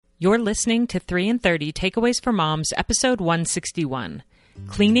You're listening to 3 in 30 Takeaways for Moms, episode 161,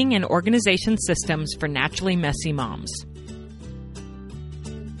 Cleaning and Organization Systems for Naturally Messy Moms.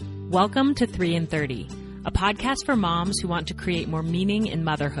 Welcome to 3 in 30, a podcast for moms who want to create more meaning in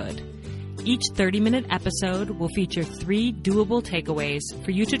motherhood. Each 30-minute episode will feature 3 doable takeaways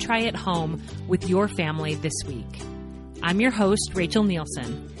for you to try at home with your family this week. I'm your host, Rachel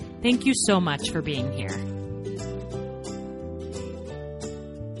Nielsen. Thank you so much for being here.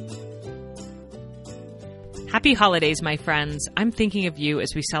 Happy holidays, my friends. I'm thinking of you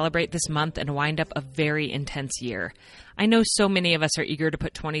as we celebrate this month and wind up a very intense year. I know so many of us are eager to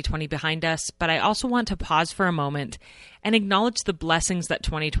put 2020 behind us, but I also want to pause for a moment and acknowledge the blessings that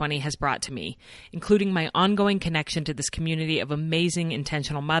 2020 has brought to me, including my ongoing connection to this community of amazing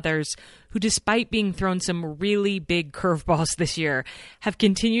intentional mothers who, despite being thrown some really big curveballs this year, have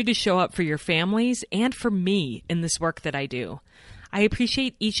continued to show up for your families and for me in this work that I do. I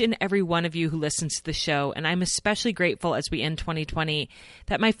appreciate each and every one of you who listens to the show, and I'm especially grateful as we end 2020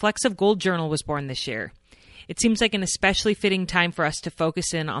 that my Flecks of Gold journal was born this year. It seems like an especially fitting time for us to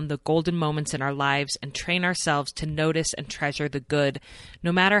focus in on the golden moments in our lives and train ourselves to notice and treasure the good,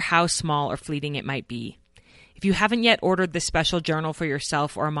 no matter how small or fleeting it might be. If you haven't yet ordered this special journal for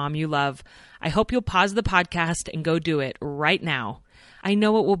yourself or a mom you love, I hope you'll pause the podcast and go do it right now. I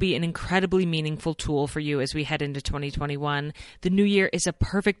know it will be an incredibly meaningful tool for you as we head into 2021. The new year is a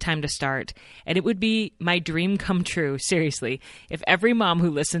perfect time to start, and it would be my dream come true, seriously, if every mom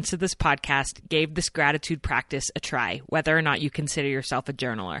who listens to this podcast gave this gratitude practice a try, whether or not you consider yourself a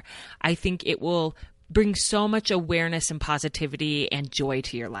journaler. I think it will bring so much awareness and positivity and joy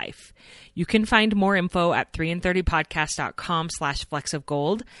to your life. You can find more info at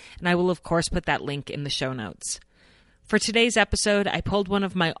 3in30podcast.com/flecksofgold, and I will of course put that link in the show notes. For today's episode, I pulled one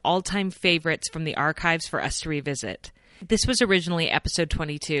of my all-time favorites from the archives for us to revisit. This was originally episode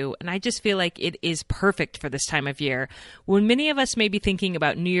 22, and I just feel like it is perfect for this time of year, when many of us may be thinking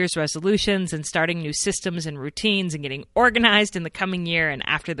about New Year's resolutions and starting new systems and routines and getting organized in the coming year and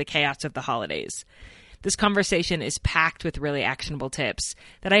after the chaos of the holidays. This conversation is packed with really actionable tips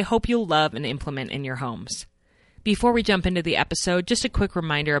that I hope you'll love and implement in your homes. Before we jump into the episode, just a quick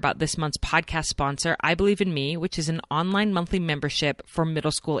reminder about this month's podcast sponsor, I Believe in Me, which is an online monthly membership for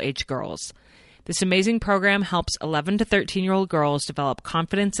middle school age girls. This amazing program helps 11 to 13-year-old girls develop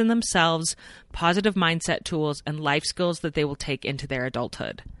confidence in themselves, positive mindset tools, and life skills that they will take into their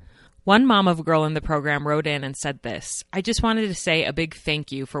adulthood. One mom of a girl in the program wrote in and said this: I just wanted to say a big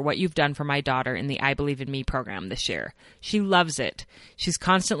thank you for what you've done for my daughter in the I Believe in Me program this year. She loves it. She's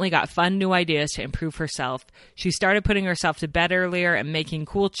constantly got fun new ideas to improve herself. She started putting herself to bed earlier and making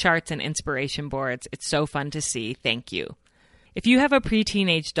cool charts and inspiration boards. It's so fun to see. Thank you. If you have a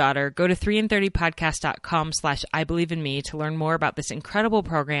pre-teenage daughter, go to 3in30podcast.com/IBelieveInMe to learn more about this incredible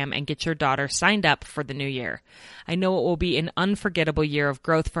program and get your daughter signed up for the new year. I know it will be an unforgettable year of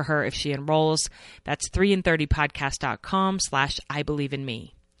growth for her if she enrolls. That's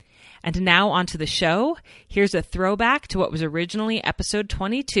 3in30podcast.com/IBelieveInMe. And now onto the show. Here's a throwback to what was originally episode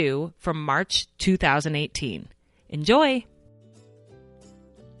 22 from March 2018. Enjoy!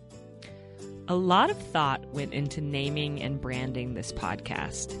 A lot of thought went into naming and branding this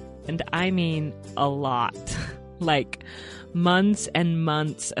podcast. And I mean a lot. Like months and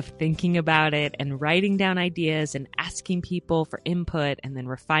months of thinking about it and writing down ideas and asking people for input and then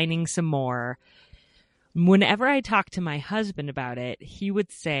refining some more. Whenever I talked to my husband about it, he would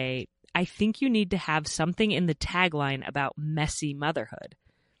say, I think you need to have something in the tagline about messy motherhood.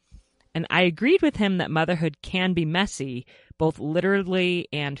 And I agreed with him that motherhood can be messy, both literally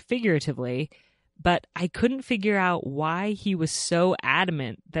and figuratively, but I couldn't figure out why he was so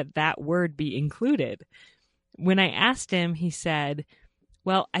adamant that that word be included. When I asked him, he said,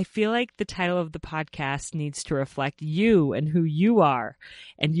 well, I feel like the title of the podcast needs to reflect you and who you are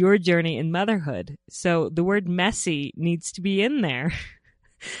and your journey in motherhood. So the word messy needs to be in there.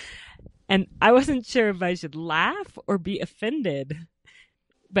 And I wasn't sure if I should laugh or be offended.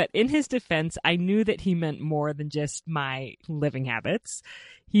 But in his defense, I knew that he meant more than just my living habits.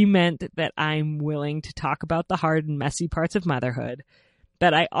 He meant that I'm willing to talk about the hard and messy parts of motherhood.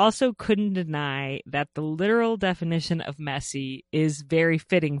 But I also couldn't deny that the literal definition of messy is very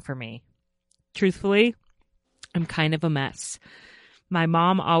fitting for me. Truthfully, I'm kind of a mess. My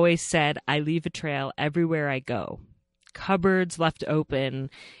mom always said I leave a trail everywhere I go. Cupboards left open,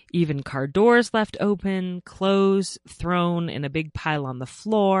 even car doors left open, clothes thrown in a big pile on the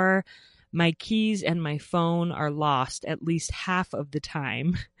floor. My keys and my phone are lost at least half of the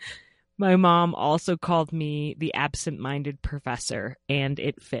time. My mom also called me the absent-minded professor, and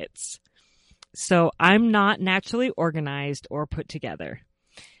it fits. So I'm not naturally organized or put together.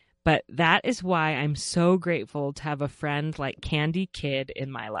 But that is why I'm so grateful to have a friend like Candy Kidd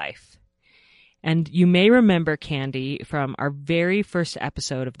in my life. And you may remember Candy from our very first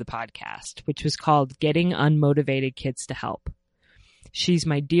episode of the podcast, which was called Getting Unmotivated Kids to Help. She's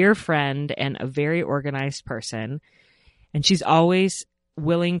my dear friend and a very organized person, and she's always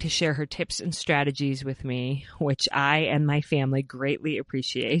willing to share her tips and strategies with me, which I and my family greatly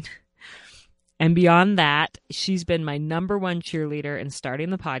appreciate. And beyond that, she's been my number one cheerleader in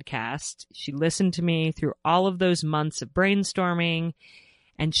starting the podcast. She listened to me through all of those months of brainstorming,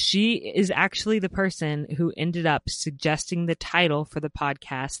 and she is actually the person who ended up suggesting the title for the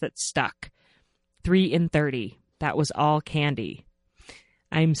podcast that stuck, 3 in 30. That was all Candy.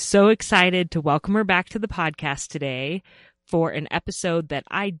 I'm so excited to welcome her back to the podcast today for an episode that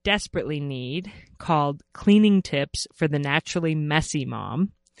I desperately need called Cleaning Tips for the Naturally Messy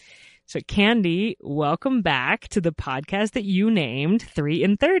Mom. So Candy, welcome back to the podcast that you named 3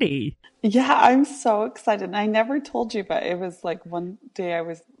 in 30. Yeah, I'm so excited. I never told you, but it was like one day I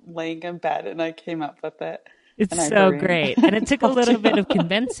was laying in bed and I came up with it. It's so great. And it took a little bit of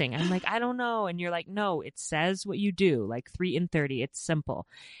convincing. I'm like, I don't know. And you're like, no, it says what you do, like 3 in 30. It's simple.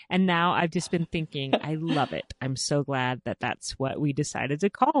 And now I've just been thinking, I love it. I'm so glad that that's what we decided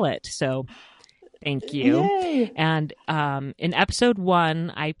to call it. So thank you. Yay. And in episode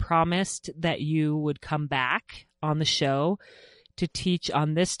 1, I promised that you would come back on the show to teach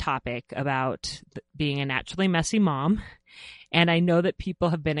on this topic about being a naturally messy mom. And I know that people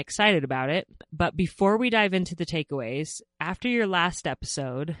have been excited about it. But before we dive into the takeaways, after your last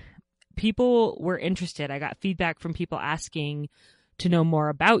episode, people were interested. I got feedback from people asking to know more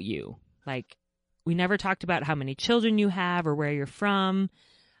about you. Like, we never talked about how many children you have or where you're from,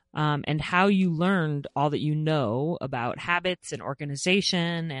 and how you learned all that you know about habits and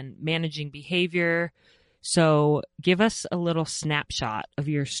organization and managing behavior. So give us a little snapshot of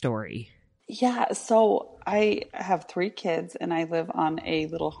your story. Yeah, so I have 3 kids and I live on a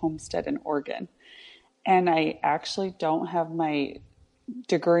little homestead in Oregon. And I actually don't have my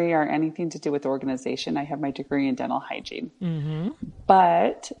degree or anything to do with organization. I have my degree in dental hygiene. Mm-hmm.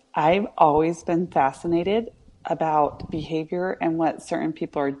 But I've always been fascinated about behavior and what certain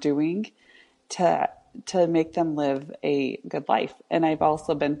people are doing to make them live a good life. And I've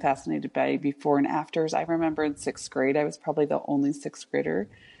also been fascinated by before and afters. I remember in 6th grade, I was probably the only 6th grader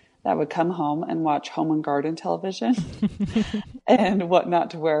that would come home and watch Home and Garden television and what not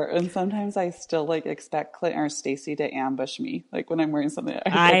to wear. And sometimes I still like expect Clint or Stacy to ambush me, like when I'm wearing something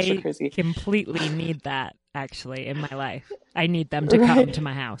extra crazy. I completely need that actually in my life. I need them to come to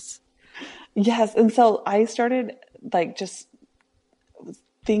my house. Yes. And so I started like just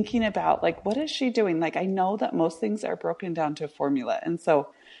thinking about like, what is she doing? Like, I know that most things are broken down to a formula. And so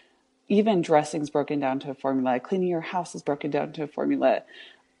even dressing's broken down to a formula. Cleaning your house is broken down to a formula.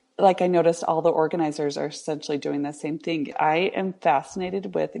 Like I noticed all the organizers are essentially doing the same thing. I am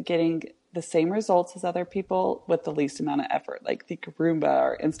fascinated with getting the same results as other people with the least amount of effort, like think Roomba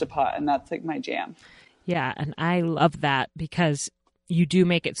or Instapot. And that's like my jam. Yeah. And I love that because you do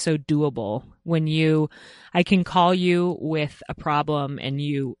make it so doable when I can call you with a problem and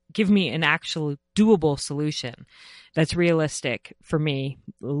you give me an actual doable solution that's realistic for me,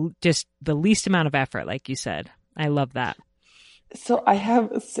 just the least amount of effort, like you said. I love that. So I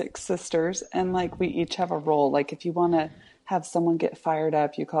have 6 sisters and like we each have a role. Like if you want to have someone get fired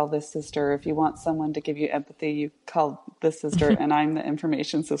up, you call this sister. If you want someone to give you empathy, you call this sister. And I'm the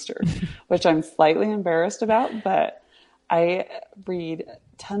information sister, which I'm slightly embarrassed about, but I read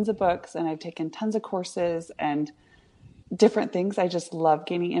tons of books and I've taken tons of courses and different things. I just love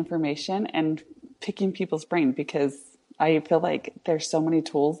gaining information and picking people's brain because I feel like there's so many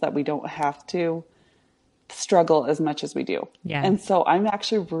tools that we don't have to struggle as much as we do. Yeah. And so I'm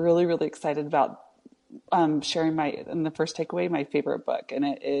actually really, really excited about sharing in the first takeaway, my favorite book, and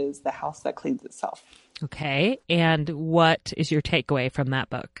it is The House That Cleans Itself. Okay. And what is your takeaway from that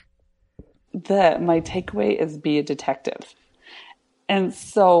book? My takeaway is be a detective. And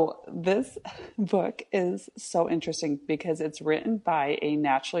so this book is so interesting because it's written by a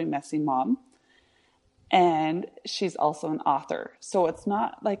naturally messy mom. And she's also an author. So it's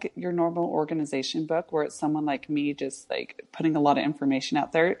not like your normal organization book where it's someone like me just like putting a lot of information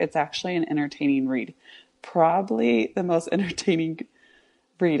out there. It's actually an entertaining read. Probably the most entertaining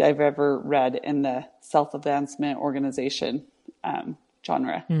read I've ever read in the self-advancement organization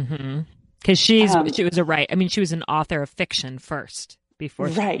genre. Mm-hmm. Because she was she was an author of fiction first before.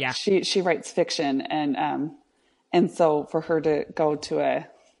 Right. Yeah. She writes fiction. And so for her to go to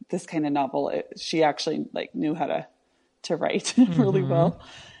this kind of novel, she actually like knew how to write really well.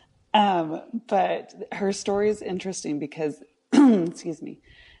 But her story is interesting because, excuse me,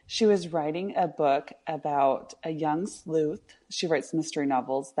 She was writing a book about a young sleuth. She writes mystery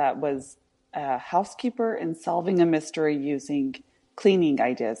novels that was a housekeeper and solving a mystery using cleaning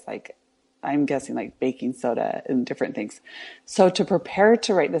ideas, like I'm guessing like baking soda and different things. So to prepare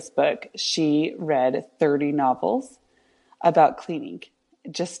to write this book, she read 30 novels about cleaning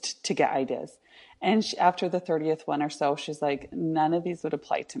just to get ideas. And after the 30th one or so, she's like, none of these would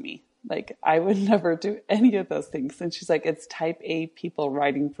apply to me. Like, I would never do any of those things. And she's like, it's type A people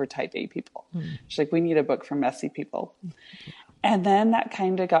writing for type A people. She's like, we need a book for messy people. And then that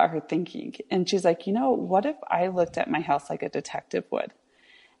kind of got her thinking. And she's like, what if I looked at my house like a detective would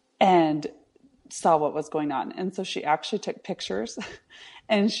and saw what was going on? And so she actually took pictures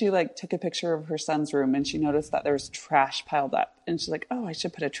and she took a picture of her son's room and she noticed that there was trash piled up. And she's like, oh, I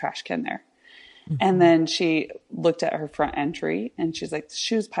should put a trash can there. And then she looked at her front entry and she's like,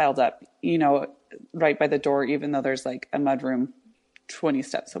 shoes piled up, right by the door, even though there's like a mudroom 20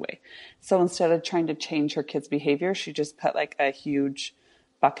 steps away. So instead of trying to change her kid's behavior, she just put like a huge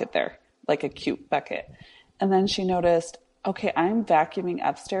bucket there, like a cute bucket. And then she noticed, okay, I'm vacuuming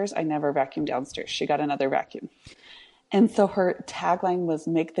upstairs. I never vacuum downstairs. She got another vacuum. And so her tagline was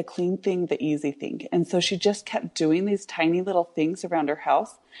make the clean thing the easy thing. And so she just kept doing these tiny little things around her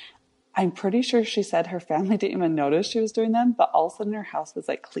house. I'm pretty sure she said her family didn't even notice she was doing them, but all of a sudden her house was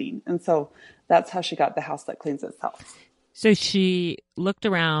like clean. And so that's how she got the house that cleans itself. So she looked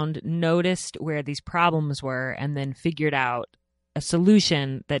around, noticed where these problems were, and then figured out a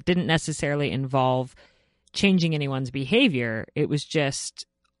solution that didn't necessarily involve changing anyone's behavior. It was just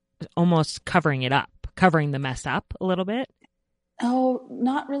almost covering it up, covering the mess up a little bit. Oh,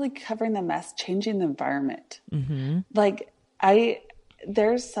 not really covering the mess, changing the environment. Mm-hmm.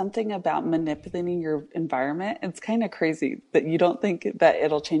 There's something about manipulating your environment. It's kind of crazy that you don't think that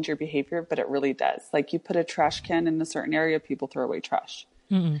it'll change your behavior, but it really does. Like you put a trash can in a certain area, people throw away trash.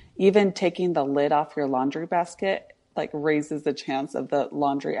 Mm-hmm. Even taking the lid off your laundry basket, raises the chance of the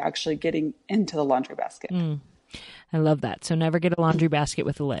laundry actually getting into the laundry basket. I love that. So never get a laundry basket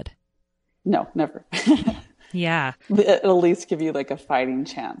with a lid. No, never. Yeah. It'll at least give you a fighting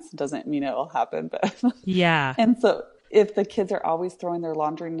chance. Doesn't mean it'll happen, but yeah. And so if the kids are always throwing their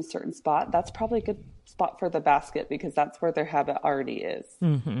laundry in a certain spot, that's probably a good spot for the basket because that's where their habit already is.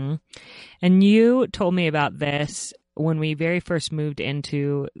 Mm-hmm. And you told me about this when we very first moved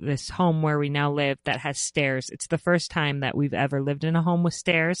into this home where we now live that has stairs. It's the first time that we've ever lived in a home with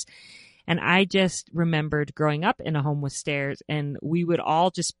stairs. And I just remembered growing up in a home with stairs, and we would all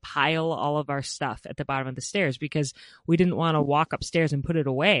just pile all of our stuff at the bottom of the stairs because we didn't want to walk upstairs and put it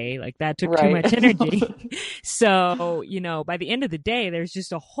away. That took too much energy. So, by the end of the day, there's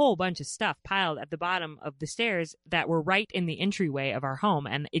just a whole bunch of stuff piled at the bottom of the stairs that were right in the entryway of our home.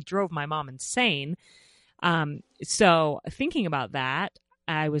 And it drove my mom insane. So thinking about that,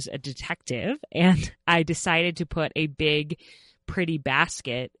 I was a detective and I decided to put a big, pretty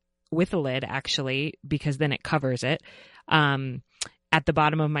basket with a lid, actually, because then it covers it, at the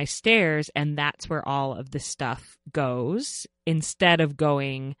bottom of my stairs. And that's where all of the stuff goes instead of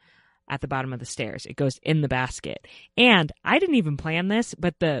going at the bottom of the stairs. It goes in the basket. And I didn't even plan this,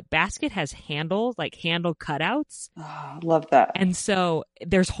 but the basket has handles, handle cutouts. Oh, love that. And so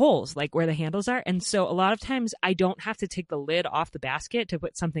there's holes where the handles are. And so a lot of times I don't have to take the lid off the basket to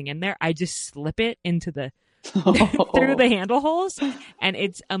put something in there. I just slip it into the through the handle holes, and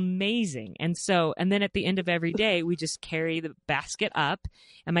it's amazing. And then at the end of every day, we just carry the basket up,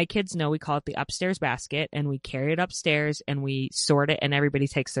 and my kids know we call it the upstairs basket, and we carry it upstairs and we sort it, and everybody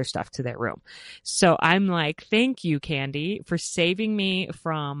takes their stuff to their room. So I'm like, thank you, Candy, for saving me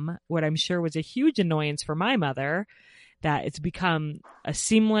from what I'm sure was a huge annoyance for my mother, that it's become a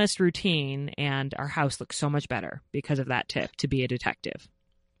seamless routine, and our house looks so much better because of that tip to be a detective.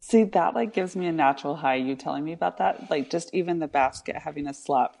 See, that gives me a natural high, you telling me about that. Just even the basket having a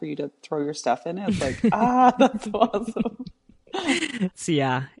slot for you to throw your stuff in, it's that's awesome. So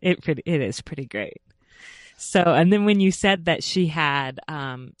yeah, it is pretty great. So, and then when you said that she had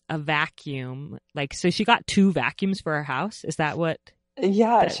a vacuum, so she got 2 vacuums for her house, is that what?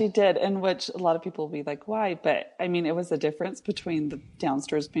 Yeah, she did. And which a lot of people will be like, why? But I mean, it was a difference between the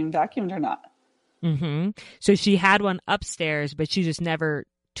downstairs being vacuumed or not. Mm-hmm. So she had one upstairs, but she just never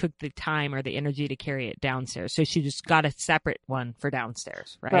took the time or the energy to carry it downstairs. So she just got a separate one for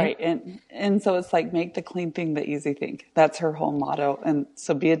downstairs, right? Right. And so it's make the clean thing the easy thing. That's her whole motto. And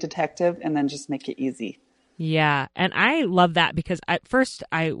so be a detective and then just make it easy. Yeah. And I love that because at first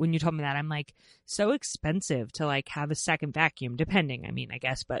when you told me that, I'm like, so expensive to like have a second vacuum, depending, I mean, I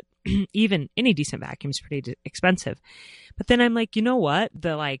guess, but even any decent vacuum is pretty expensive. But then I'm like, you know what?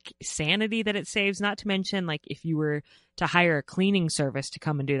 The like sanity that it saves, not to mention like if you were to hire a cleaning service to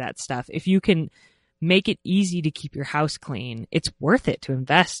come and do that stuff, if you can make it easy to keep your house clean, it's worth it to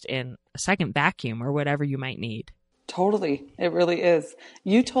invest in a second vacuum or whatever you might need. Totally. It really is.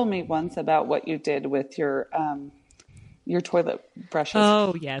 You told me once about what you did with your toilet brushes.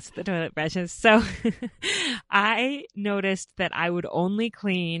 Oh, yes, the toilet brushes. So I noticed that I would only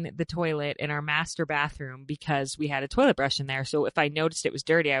clean the toilet in our master bathroom because we had a toilet brush in there. So if I noticed it was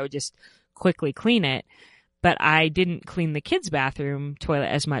dirty, I would just quickly clean it. But I didn't clean the kids' bathroom toilet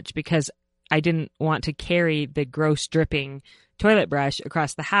as much because I didn't want to carry the gross dripping toilet brush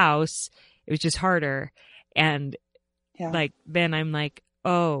across the house. It was just harder. And Yeah. like, then I'm like,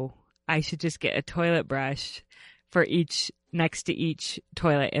 oh, I should just get a toilet brush for each next to each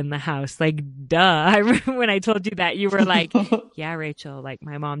toilet in the house. Like, duh. I remember when I told you that, you were like, yeah, Rachel, like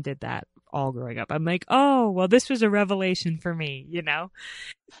my mom did that all growing up. I'm like, oh, well, this was a revelation for me, you know?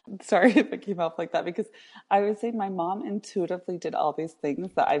 Sorry if it came off like that because I would say my mom intuitively did all these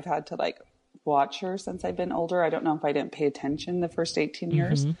things that I've had to like watch her since I've been older. I don't know if I didn't pay attention the first 18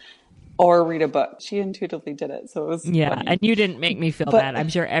 years or read a book. She intuitively did it. So it was Yeah. funny. And you didn't make me feel bad. I'm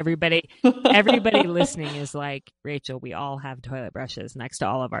sure everybody listening is like, Rachel, we all have toilet brushes next to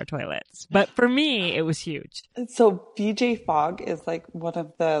all of our toilets. But for me, it was huge. So BJ Fogg is like one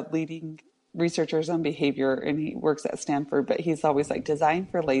of the leading researchers on behavior and he works at Stanford, but he's always like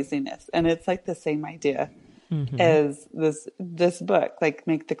designed for laziness. And it's like the same idea as this book, like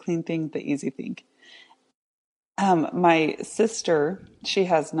make the clean thing the easy thing. My sister, she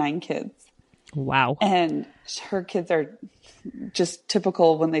has 9 kids. Wow. And her kids are just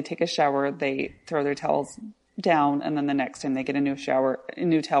typical. When they take a shower, they throw their towels down, and then the next time they get a new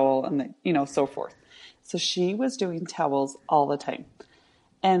towel, and so forth. So she was doing towels all the time.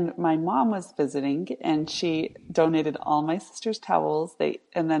 And my mom was visiting, and she donated all my sister's towels.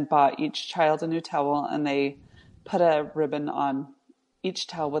 And then bought each child a new towel, and they put a ribbon on each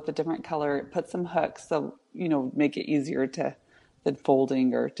towel with a different color, put some hooks, so, make it easier than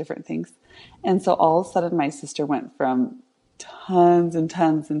folding or different things. And so all of a sudden my sister went from tons and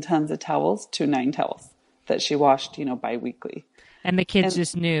tons and tons of towels to 9 towels that she washed, bi-weekly. And the kids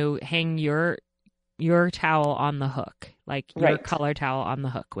just knew, hang your towel on the hook, like your color towel on the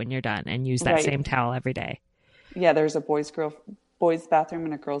hook when you're done, and use that same towel every day. Yeah, there's a boys bathroom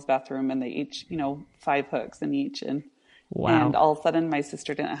and a girls bathroom, and they each, 5 hooks in each. And wow. And all of a sudden my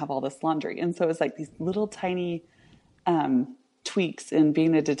sister didn't have all this laundry. And so it was like these little tiny tweaks in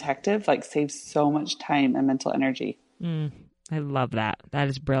being a detective, like saves so much time and mental energy. I love that. That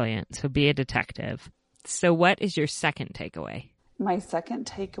is brilliant. So be a detective. So what is your second takeaway? My second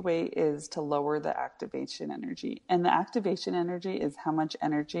takeaway is to lower the activation energy. And the activation energy is how much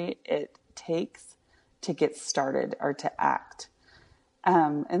energy it takes to get started or to act.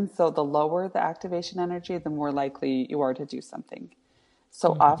 And so the lower the activation energy, the more likely you are to do something.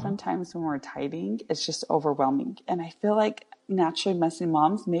 So oftentimes when we're tidying, it's just overwhelming. And I feel like naturally messy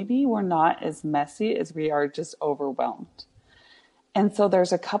moms, maybe we're not as messy as we are just overwhelmed. And so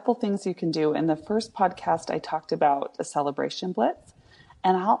there's a couple things you can do. In the first podcast, I talked about a celebration blitz,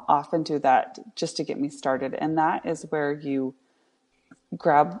 and I'll often do that just to get me started. And that is where you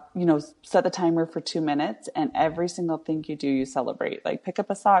grab, set the timer for 2 minutes, and every single thing you do, you celebrate. Like pick up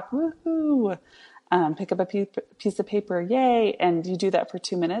a sock, woohoo, pick up a piece of paper, yay. And you do that for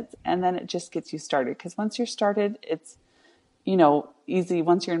 2 minutes, and then it just gets you started. Because once you're started, it's, easy.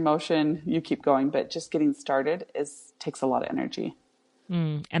 Once you're in motion, you keep going, but just getting started takes a lot of energy.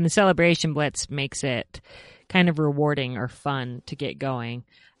 And the celebration blitz makes it kind of rewarding or fun to get going.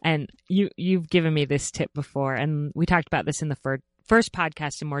 And you've given me this tip before, and we talked about this in the first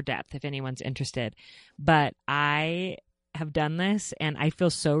podcast in more depth if anyone's interested. But I have done this, and I feel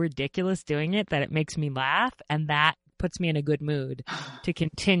so ridiculous doing it that it makes me laugh, and that puts me in a good mood to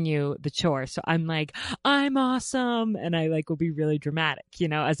continue the chore. So I'm like, I'm awesome. And I will be really dramatic,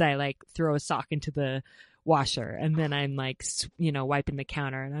 as I throw a sock into the washer, and then I'm wiping the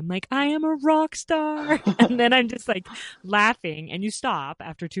counter, and I'm like, I am a rock star. And then I'm just laughing, and you stop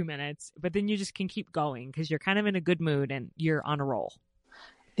after 2 minutes, but then you just can keep going because you're kind of in a good mood and you're on a roll.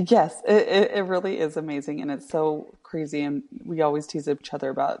 Yes, it really is amazing. And it's so crazy. And we always tease each other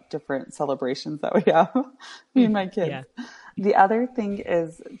about different celebrations that we have, me and my kids. Yeah. The other thing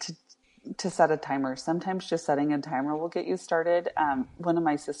is to set a timer. Sometimes just setting a timer will get you started. One of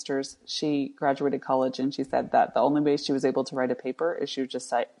my sisters, she graduated college, and she said that the only way she was able to write a paper is she would just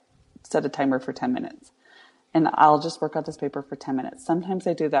set a timer for 10 minutes. and I'll just work out this paper for 10 minutes. Sometimes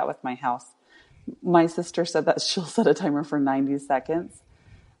I do that with my house. My sister said that she'll set a timer for 90 seconds.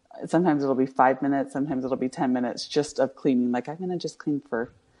 Sometimes it'll be 5 minutes. Sometimes it'll be 10 minutes just of cleaning. Like, I'm going to just clean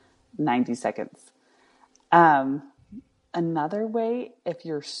for 90 seconds. Another way, if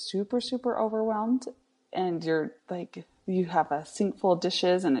you're super, super overwhelmed and you're like, you have a sink full of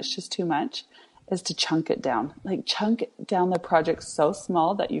dishes and it's just too much, is to chunk it down. Like, chunk down the project so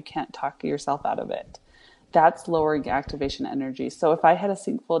small that you can't talk yourself out of it. That's lowering activation energy. So if I had a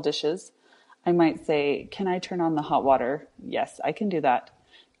sink full of dishes, I might say, can I turn on the hot water? Yes, I can do that.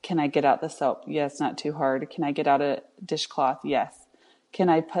 Can I get out the soap? Yes, not too hard. Can I get out a dishcloth? Yes. Can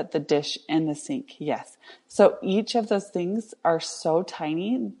I put the dish in the sink? Yes. So each of those things are so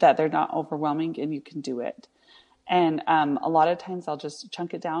tiny that they're not overwhelming and you can do it. And a lot of times I'll just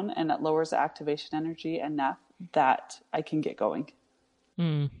chunk it down and it lowers the activation energy enough that I can get going.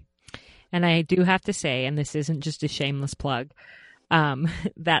 Mm. And I do have to say, and this isn't just a shameless plug,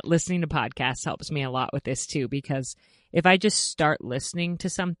 that listening to podcasts helps me a lot with this too, because if I just start listening to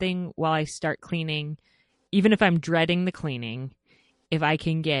something while I start cleaning, even if I'm dreading the cleaning, if I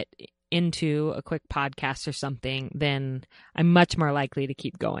can get into a quick podcast or something, then I'm much more likely to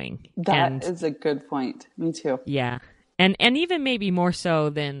keep going. That is a good point. Me too. Yeah. And even maybe more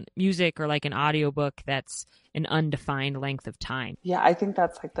so than music or like an audiobook that's an undefined length of time. Yeah, I think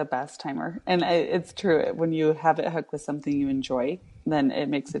that's like the best timer. And it's true. When you have it hooked with something you enjoy, then it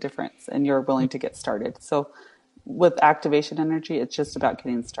makes a difference and you're willing to get started. So with activation energy, it's just about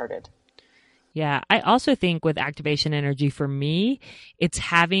getting started. Yeah, I also think with activation energy for me, it's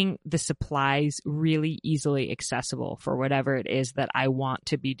having the supplies really easily accessible for whatever it is that I want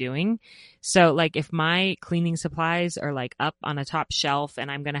to be doing. So like if my cleaning supplies are like up on a top shelf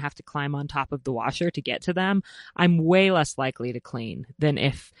and I'm going to have to climb on top of the washer to get to them, I'm way less likely to clean than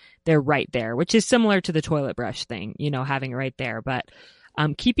if they're right there, which is similar to the toilet brush thing, you know, having it right there. But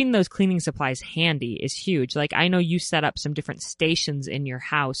keeping those cleaning supplies handy is huge. Like I know you set up some different stations in your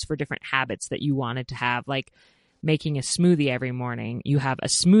house for different habits that you wanted to have, like making a smoothie every morning. You have a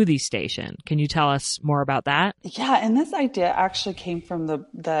smoothie station. Can you tell us more about that? Yeah, and this idea actually came from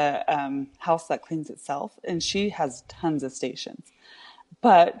the house that cleans itself, and she has tons of stations.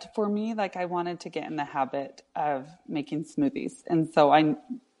 But for me, like I wanted to get in the habit of making smoothies, and so I'm,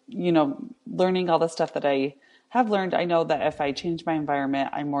 learning all the stuff that I have learned, I know that if I change my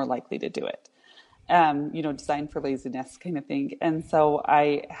environment, I'm more likely to do it. Designed for laziness kind of thing. And so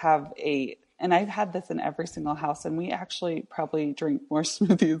I have and I've had this in every single house, and we actually probably drink more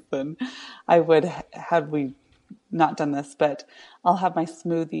smoothies than I would had we not done this, but I'll have my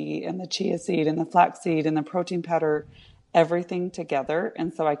smoothie and the chia seed and the flax seed and the protein powder, everything together.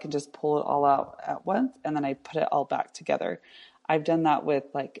 And so I can just pull it all out at once, and then I put it all back together. I've done that with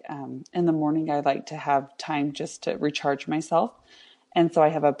in the morning, I like to have time just to recharge myself. And so I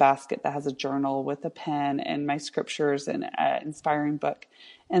have a basket that has a journal with a pen and my scriptures and an inspiring book.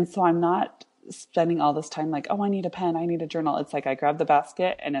 And so I'm not spending all this time like, oh, I need a pen, I need a journal. It's like I grab the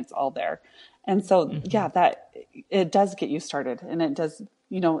basket and it's all there. And so, yeah, that it does get you started, and it does,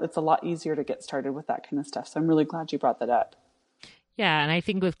 it's a lot easier to get started with that kind of stuff. So I'm really glad you brought that up. Yeah. And I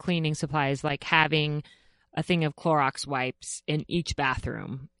think with cleaning supplies, like having a thing of Clorox wipes in each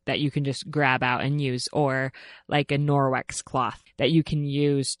bathroom that you can just grab out and use, or like a Norwex cloth that you can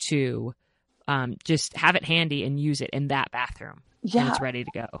use to just have it handy and use it in that bathroom. Yeah. And it's ready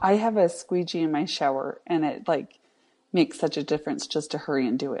to go. I have a squeegee in my shower, and it makes such a difference just to hurry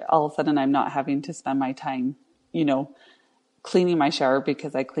and do it. All of a sudden I'm not having to spend my time, cleaning my shower,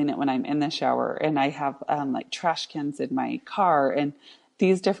 because I clean it when I'm in the shower, and I have trash cans in my car, and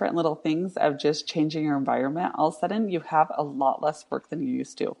these different little things of just changing your environment. All of a sudden you have a lot less work than you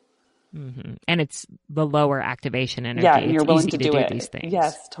used to. Mm-hmm. And it's the lower activation energy. Yeah, and you're willing to do it. These things.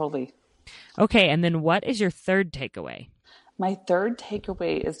 Yes, totally. Okay. And then what is your third takeaway? My third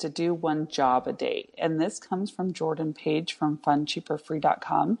takeaway is to do one job a day. And this comes from Jordan Page from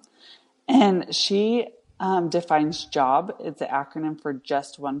funcheaperfree.com. And she defines job. It's an acronym for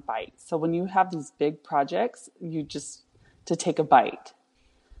just one bite. So when you have these big projects, you just to take a bite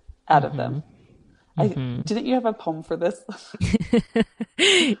out of them. Didn't you have a poem for this?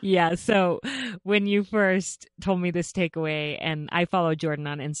 Yeah. So when you first told me this takeaway, and I follow Jordan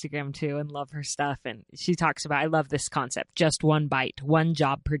on Instagram too and love her stuff. And she talks about, I love this concept, just one bite, one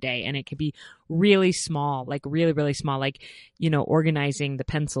job per day. And it can be really small, like really, really small, like, organizing the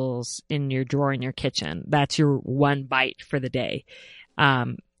pencils in your drawer in your kitchen. That's your one bite for the day.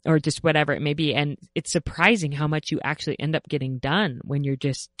 Or just whatever it may be. And it's surprising how much you actually end up getting done when you're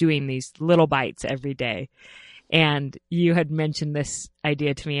just doing these little bites every day. And you had mentioned this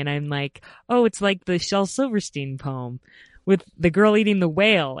idea to me, and I'm like, oh, it's like the Shel Silverstein poem with the girl eating the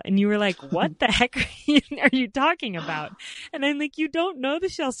whale. And you were like, what the heck are you talking about? And I'm like, you don't know the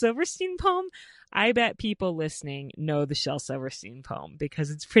Shel Silverstein poem? I bet people listening know the Shel Silverstein poem because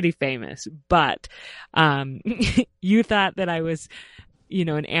it's pretty famous. But you thought that I was,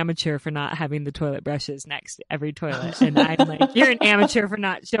 an amateur for not having the toilet brushes next to every toilet. And I'm like, you're an amateur for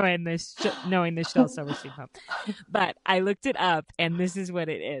not knowing the Shel Silverstein poem. But I looked it up, and this is what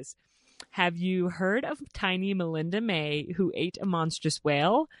it is. Have you heard of tiny Melinda May, who ate a monstrous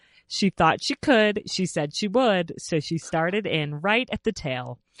whale? She thought she could. She said she would. So she started in right at the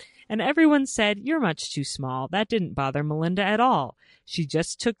tail. And everyone said, you're much too small. That didn't bother Melinda at all. She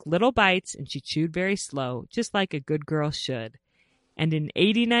just took little bites, and she chewed very slow, just like a good girl should. And in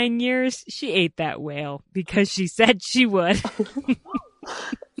 89 years, she ate that whale because she said she would.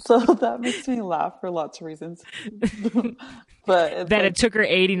 So that makes me laugh for lots of reasons. But it's that it took her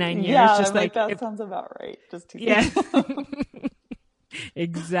 89 years. Yeah, just like that sounds about right. Just too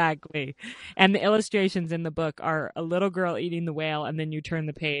Exactly. And the illustrations in the book are a little girl eating the whale, and then you turn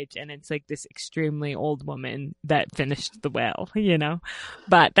the page and it's like this extremely old woman that finished the whale,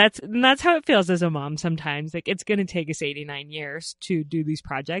 But that's how it feels as a mom sometimes. Like, it's going to take us 89 years to do these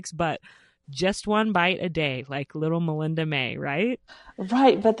projects, but just one bite a day, like little Melinda May, right?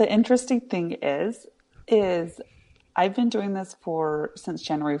 Right. But the interesting thing is I've been doing this since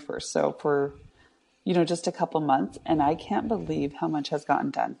January 1st. So for just a couple months, and I can't believe how much has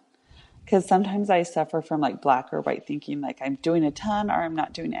gotten done. Because sometimes I suffer from like black or white thinking, like I'm doing a ton or I'm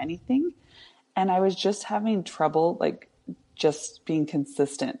not doing anything. And I was just having trouble, like just being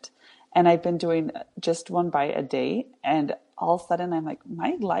consistent. And I've been doing just one bite a day. And all of a sudden I'm like,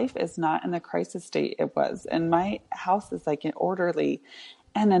 my life is not in the crisis state it was. And my house is like orderly.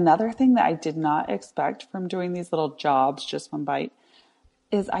 And another thing that I did not expect from doing these little jobs, just one bite,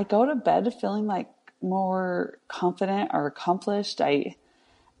 is I go to bed feeling like more confident or accomplished. I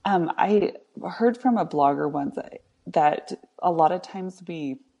heard from a blogger once that a lot of times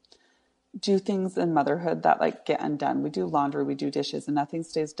we do things in motherhood that like get undone. We do laundry, we do dishes, and nothing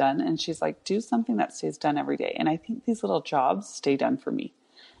stays done. And she's like, do something that stays done every day. And I think these little jobs stay done for me.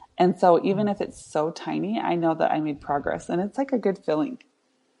 And so even if it's so tiny, I know that I made progress, and it's like a good feeling.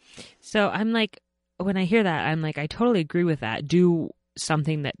 So I'm like, when I hear that, I'm like, I totally agree with that. Do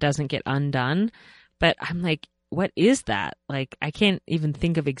something that doesn't get undone. But I'm like, what is that? Like, I can't even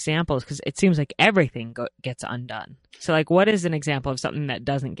think of examples because it seems like everything gets undone. So like, what is an example of something that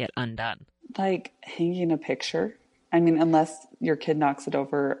doesn't get undone? Like hanging a picture. I mean, unless your kid knocks it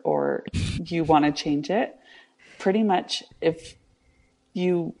over or you want to change it, pretty much if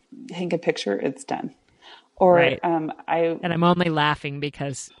you hang a picture, it's done. Or right. And I'm only laughing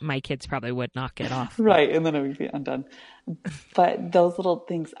because my kids probably would knock it off. Right. And then it would be undone. But those little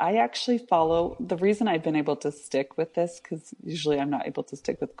things, I actually follow. The reason I've been able to stick with this, because usually I'm not able to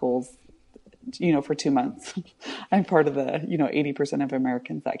stick with goals, for 2 months. I'm part of the, 80% of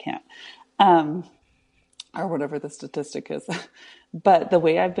Americans that can't, or whatever the statistic is. But the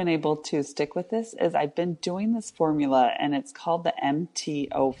way I've been able to stick with this is I've been doing this formula, and it's called the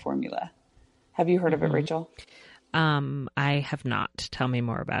MTO formula. Have you heard of it, Rachel? I have not. Tell me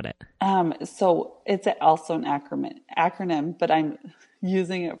more about it. So it's also an acronym, but I'm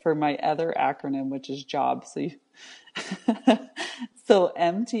using it for my other acronym, which is JOB. So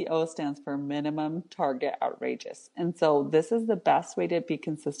MTO stands for minimum target outrageous. And so this is the best way to be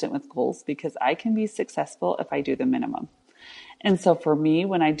consistent with goals, because I can be successful if I do the minimum. And so for me,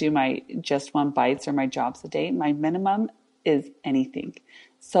 when I do my just one bites or my jobs a day, my minimum is anything.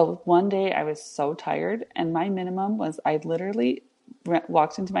 So one day I was so tired, and my minimum was I literally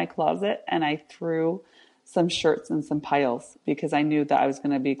walked into my closet and I threw some shirts in some piles because I knew that I was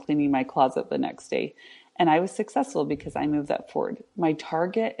going to be cleaning my closet the next day. And I was successful because I moved that forward. My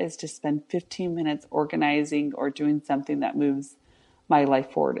target is to spend 15 minutes organizing or doing something that moves my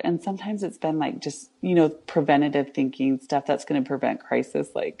life forward. And sometimes it's been like just, preventative thinking, stuff that's going to prevent crisis,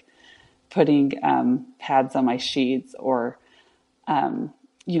 like putting pads on my sheets or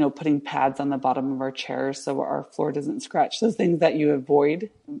putting pads on the bottom of our chairs so our floor doesn't scratch. Those things that you avoid,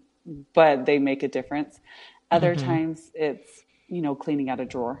 but they make a difference. Other times it's, cleaning out a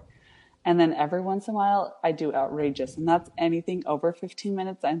drawer. And then every once in a while I do outrageous, and that's anything over 15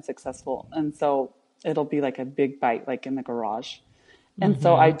 minutes, I'm successful. And so it'll be like a big bite, like in the garage. And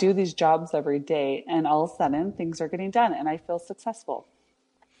so I do these jobs every day, and all of a sudden things are getting done and I feel successful.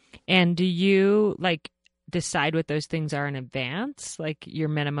 And do you decide what those things are in advance, like your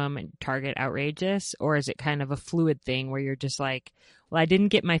minimum and target outrageous, or is it kind of a fluid thing where you're just like, well, I didn't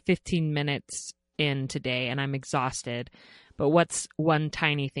get my 15 minutes in today and I'm exhausted, but what's one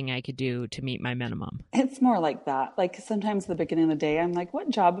tiny thing I could do to meet my minimum? It's more like that. Like sometimes at the beginning of the day, I'm like, what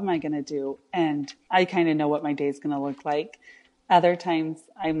job am I going to do? And I kind of know what my day is going to look like. Other times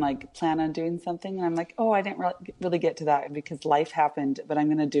I'm like, plan on doing something. And I'm like, oh, I didn't really get to that because life happened, but I'm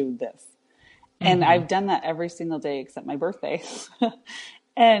going to do this. And I've done that every single day except my birthday.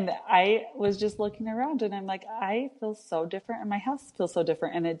 And I was just looking around and I'm like, I feel so different and my house feels so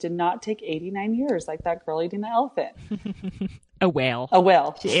different. And it did not take 89 years like that girl eating the elephant. A whale. A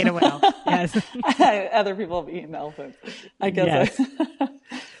whale. She ate a whale. Yes. Other people have eaten elephants. I guess. Yes.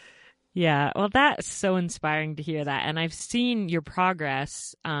 Yeah. Well, that's so inspiring to hear that. And I've seen your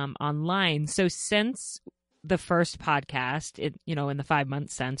progress online. So since the first podcast, in the 5 month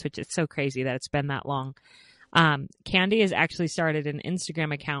sense, which is so crazy that it's been that long, Candy has actually started an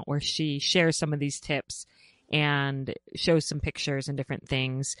Instagram account where she shares some of these tips and shows some pictures and different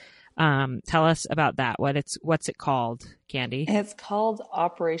things. Tell us about that. What's it called, Candy? It's called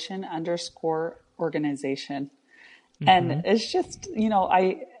Operation_Organization. And it's just,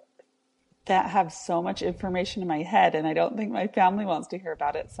 I have so much information in my head and I don't think my family wants to hear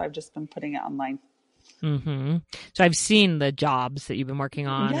about it. So I've just been putting it online. So I've seen the jobs that you've been working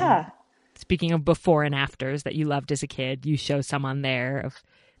on. Yeah. Speaking of before and afters that you loved as a kid, you show some on there of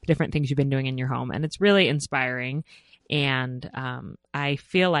different things you've been doing in your home. And it's really inspiring. And I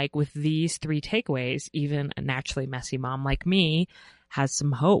feel like with these 3 takeaways, even a naturally messy mom like me has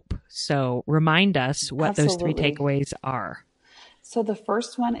some hope. So remind us what those 3 takeaways are. So the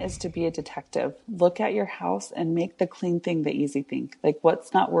first one is to be a detective. Look at your house and make the clean thing the easy thing. Like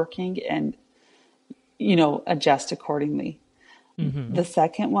what's not working and, adjust accordingly. The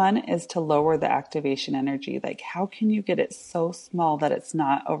second one is to lower the activation energy. Like how can you get it so small that it's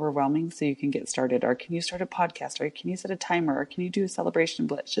not overwhelming so you can get started? Or can you start a podcast? Or can you set a timer? Or can you do a celebration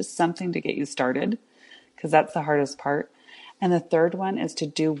blitz? Just something to get you started because that's the hardest part. And the third one is to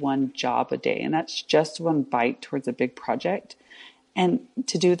do 1 job a day. And that's just 1 bite towards a big project. And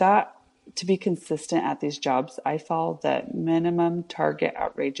to do that, to be consistent at these jobs, I follow the minimum target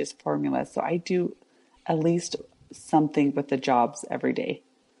outrageous formula. So I do at least something with the jobs every day.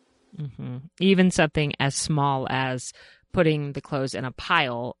 Even something as small as putting the clothes in a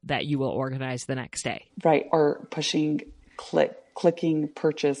pile that you will organize the next day. Right. Or clicking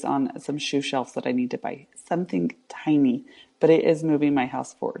purchase on some shoe shelves that I need to buy. Something tiny, but it is moving my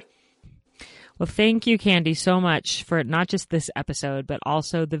house forward. Well, thank you, Candy, so much for not just this episode, but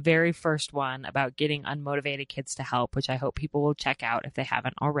also the very first one about getting unmotivated kids to help, which I hope people will check out if they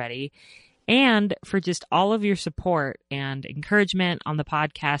haven't already. And for just all of your support and encouragement on the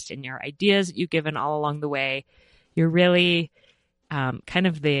podcast and your ideas that you've given all along the way. You're really kind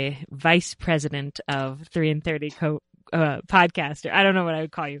of the vice president of 3 and 30 podcaster. I don't know what I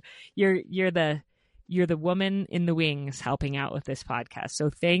would call you. You're the woman in the wings helping out with this podcast. So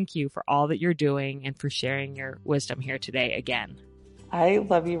thank you for all that you're doing and for sharing your wisdom here today again. I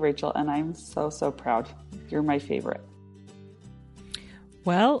love you, Rachel, and I'm so, so proud. You're my favorite.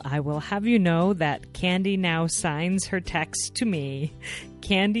 Well, I will have you know that Candy now signs her text to me,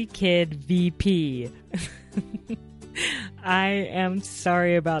 Candy Kid VP. I am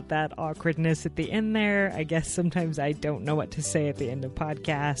sorry about that awkwardness at the end there. I guess sometimes I don't know what to say at the end of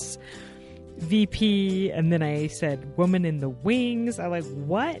podcasts. VP, and then I said woman in the wings. I'm like,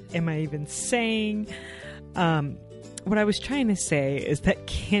 what am I even saying? What I was trying to say is that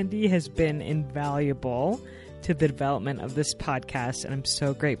Candy has been invaluable to the development of this podcast, and I'm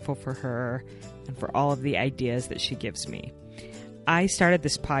so grateful for her and for all of the ideas that she gives me. I started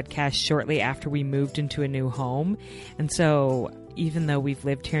this podcast shortly after we moved into a new home, and so even though we've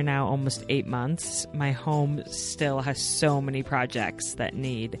lived here now almost 8 months, my home still has so many projects that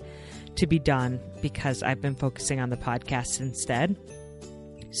need to be done because I've been focusing on the podcast instead.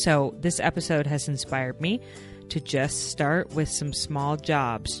 So this episode has inspired me to just start with some small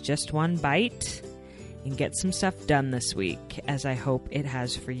jobs, just 1 bite, and get some stuff done this week, as I hope it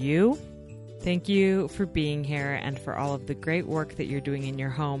has for you. Thank you for being here and for all of the great work that you're doing in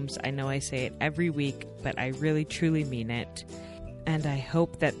your homes. I know I say it every week, but I really truly mean it. And I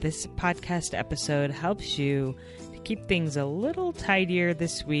hope that this podcast episode helps you to keep things a little tidier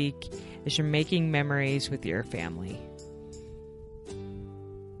this week as you're making memories with your family.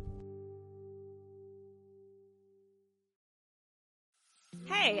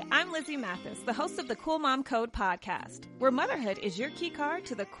 Hey, I'm Lizzie Mathis, the host of the Cool Mom Code podcast, where motherhood is your key card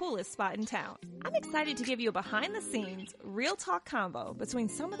to the coolest spot in town. I'm excited to give you a behind-the-scenes, real talk combo between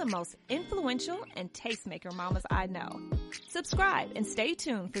some of the most influential and tastemaker mamas I know. Subscribe and stay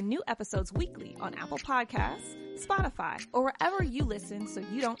tuned for new episodes weekly on Apple Podcasts, Spotify, or wherever you listen so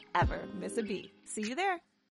you don't ever miss a beat. See you there.